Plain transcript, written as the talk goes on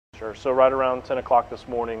Sure. So right around 10 o'clock this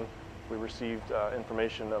morning, we received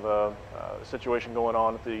information of a situation going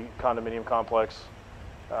on at the condominium complex.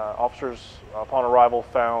 Officers, upon arrival,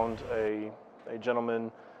 found a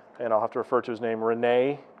gentleman, and I'll have to refer to his name,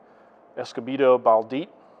 Rene Escobedo Baldit,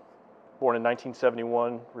 born in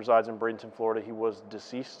 1971, resides in Bradenton, Florida. He was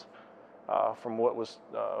deceased from what was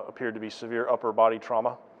appeared to be severe upper body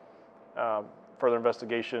trauma. Further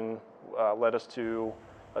investigation led us to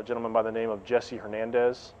a gentleman by the name of Jesse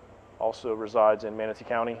Hernandez, also resides in Manatee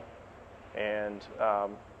County. And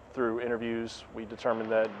through interviews, we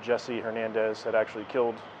determined that Jesse Hernandez had actually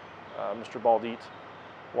killed Mr. Baldit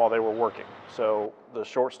while they were working. So the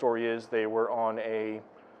short story is they were on a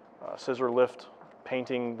scissor lift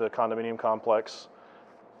painting the condominium complex.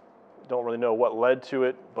 Don't really know what led to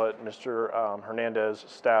it, but Mr. Hernandez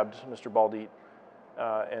stabbed Mr. Baldit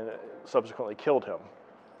and subsequently killed him.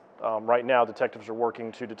 Right now, detectives are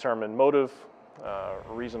working to determine motive,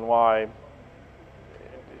 reason why,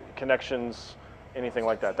 connections, anything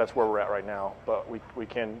like that. That's where we're at right now. But we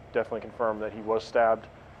can definitely confirm that he was stabbed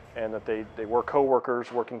and that they were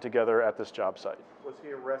co-workers working together at this job site. Was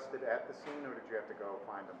he arrested at the scene, or did you have to go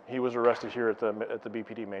find him? He was arrested here at the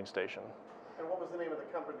BPD main station. And what was the name of the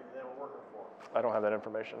company they were working for? I don't have that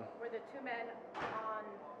information. Were the two men on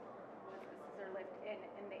the scissor lift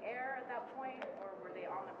in the air at that point, or were they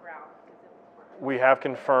on the ground? We have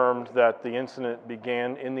confirmed that the incident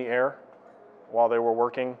began in the air while they were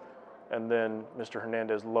working, and then Mr.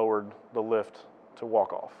 Hernandez lowered the lift to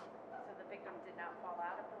walk off. So the victim did not fall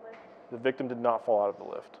out of the lift? The victim did not fall out of the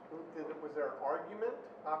lift. Was there an argument?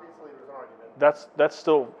 Obviously there was an argument. That's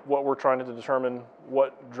still what we're trying to determine,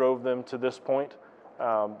 what drove them to this point.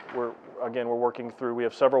 We're working through, we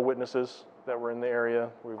have several witnesses that were in the area.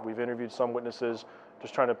 We've interviewed some witnesses,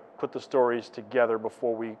 just trying to put the stories together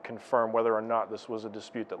before we confirm whether or not this was a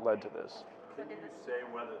dispute that led to this. Can you say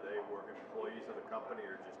whether they were employees of the company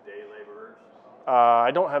or just day laborers?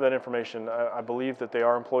 I don't have that information. I believe that they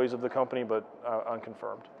are employees of the company, but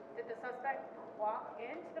unconfirmed. Did the suspect walk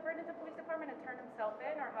into the Bradenton Police Department and turn himself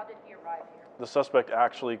in, or how did he arrive here? The suspect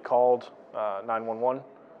actually called 911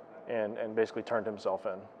 and basically turned himself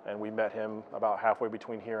in, and we met him about halfway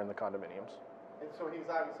between here and the condominiums. And so he's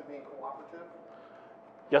obviously being cooperative?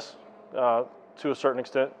 Yes, to a certain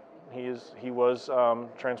extent. He was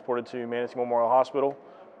transported to Manatee Memorial Hospital.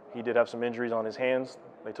 He did have some injuries on his hands.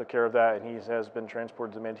 They took care of that, and he has been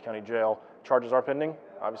transported to Manatee County Jail. Charges are pending.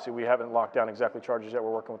 Obviously, we haven't locked down exactly charges yet.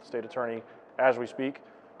 We're working with the state attorney as we speak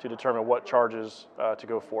to determine what charges to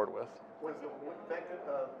go forward with. Was the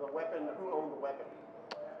weapon, who owned the weapon?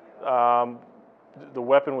 The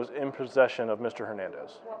weapon was in possession of Mr.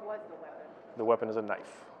 Hernandez. What was the weapon? The weapon is a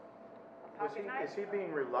knife. Is he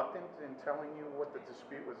being reluctant in telling you what the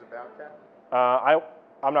dispute was about, Kat?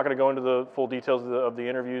 I'm not going to go into the full details of the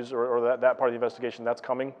interviews or that part of the investigation. That's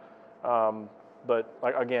coming. But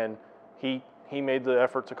again, he made the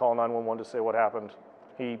effort to call 911 to say what happened.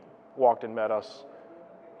 He walked and met us.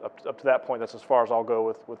 Up to that point, that's as far as I'll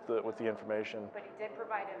go with the information. But he did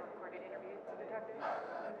provide a recorded interview to the detective?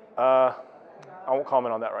 I won't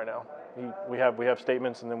comment on that right now. We have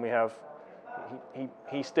statements, and then we have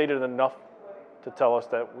he stated enough to tell us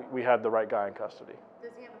that we had the right guy in custody. Does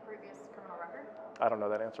he have a previous criminal record? I don't know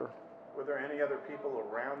that answer. Were there any other people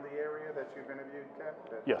around the area that you've interviewed, Kat?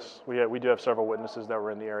 Yes, we do have several witnesses that were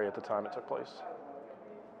in the area at the time it took place.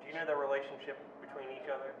 Do you know their relationship between each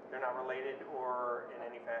other? They're not related or in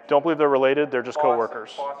any fashion? Don't believe they're related. They're just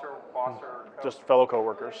co-workers. Boss or Just fellow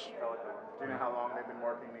co-workers. Do you know how long they've been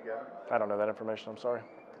working together? I don't know that information. I'm sorry.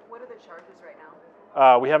 What are the charges right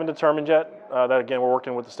now? We haven't determined yet. That again, we're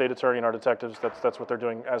working with the state attorney and our detectives. That's what they're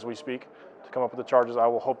doing as we speak to come up with the charges. I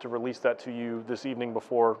will hope to release that to you this evening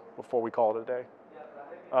before we call it a day.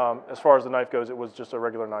 As far as the knife goes, it was just a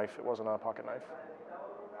regular knife. It wasn't a pocket knife.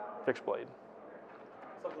 Fixed blade.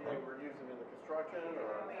 Something they were using in the construction,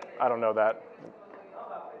 or? I don't know that.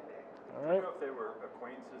 All Do right. you know if they were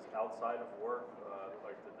acquaintances outside of work?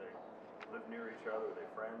 Like, did they live near each other? Were they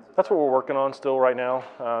friends? That's what we're working on still right now.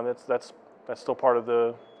 That's still part of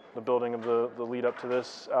the building of the lead up to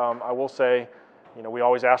this. I will say, we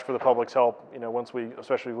always ask for the public's help.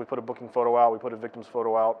 Especially if we put a booking photo out, we put a victim's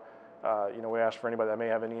photo out. We ask for anybody that may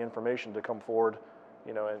have any information to come forward,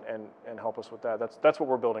 and help us with that. That's what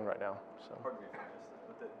we're building right now. So. Pardon me if I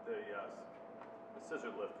missed this, but the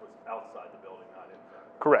scissor lift was outside the building, not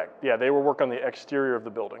inside. Correct. Yeah, they were working on the exterior of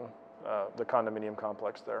the building, the condominium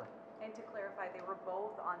complex there. And to clarify, they were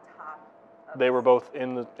both on top of They were both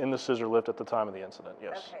in the scissor lift at the time of the incident.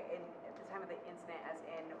 Yes. Okay, and at the time of the incident, as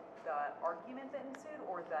in the argument that ensued,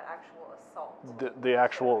 or the actual assault?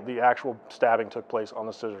 The actual stabbing took place on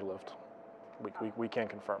the scissor lift. we can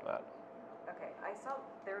confirm that. Okay, I saw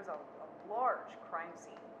there's a large crime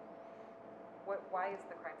scene. Why is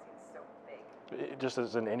the crime scene so big? Just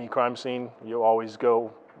as in any crime scene, you always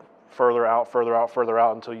go further out, further out, further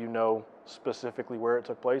out until you know specifically where it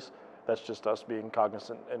took place. That's just us being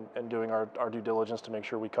cognizant and doing our due diligence to make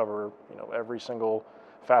sure we cover, you know, every single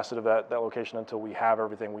facet of that location until we have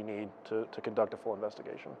everything we need to conduct a full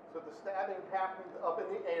investigation. So the stabbing happened up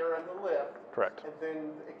in the air in the lift? Correct. And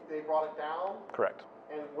then they brought it down? Correct.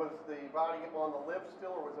 And was the body on the lift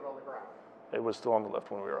still, or was it on the ground? It was still on the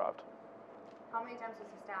lift when we arrived. How many times was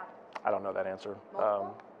he stabbed? I don't know that answer.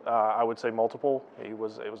 Multiple? I would say multiple. It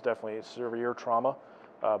was definitely a severe trauma.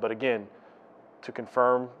 But again, to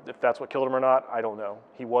confirm if that's what killed him or not, I don't know.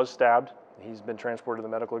 He was stabbed. He's been transported to the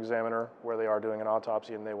medical examiner where they are doing an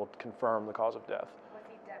autopsy and they will confirm the cause of death. Was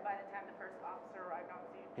he dead by the time the first officer arrived on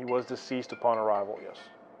scene? He was deceased upon arrival, yes.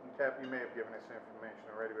 Cap, you may have given us information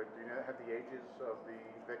already, but do you have the ages of the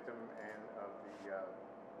victim and of the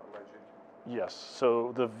alleged? Yes.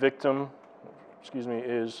 So the victim,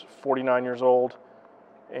 is 49 years old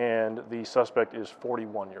and the suspect is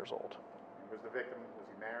 41 years old. Was the victim, was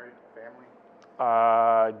he married, family?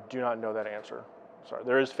 I do not know that answer. Sorry,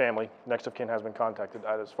 there is family. Next of kin has been contacted.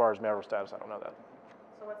 As far as marital status, I don't know that.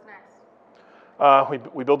 So what's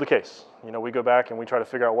next? We build the case. You know, we go back and we try to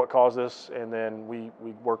figure out what caused this, and then we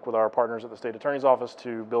work with our partners at the state attorney's office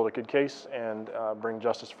to build a good case and bring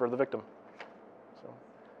justice for the victim. So,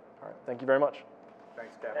 all right, thank you very much.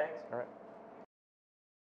 Thanks, Cap. Thanks. All right.